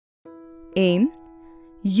Aim: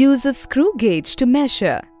 use of screw gauge to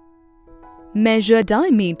measure. Measure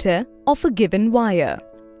diameter of a given wire.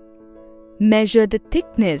 Measure the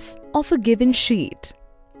thickness of a given sheet.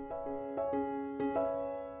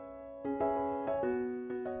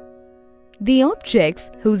 The objects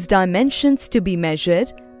whose dimensions to be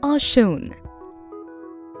measured are shown.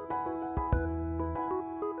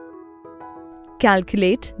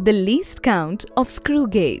 Calculate the least count of screw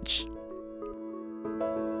gauge.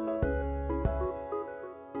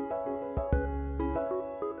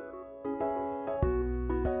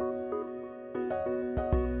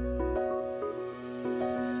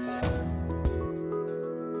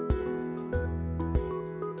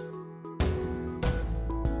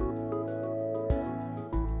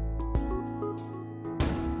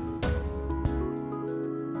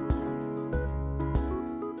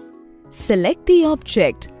 Select the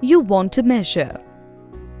object you want to measure.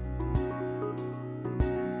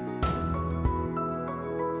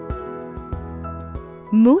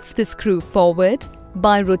 Move the screw forward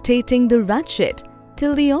by rotating the ratchet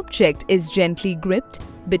till the object is gently gripped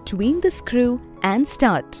between the screw and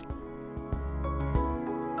stud.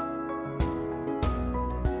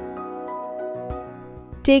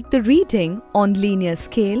 Take the reading on linear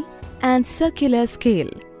scale and circular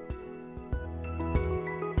scale.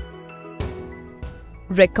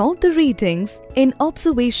 Record the readings in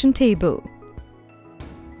observation table.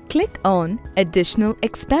 Click on Additional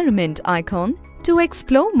Experiment icon to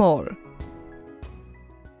explore more.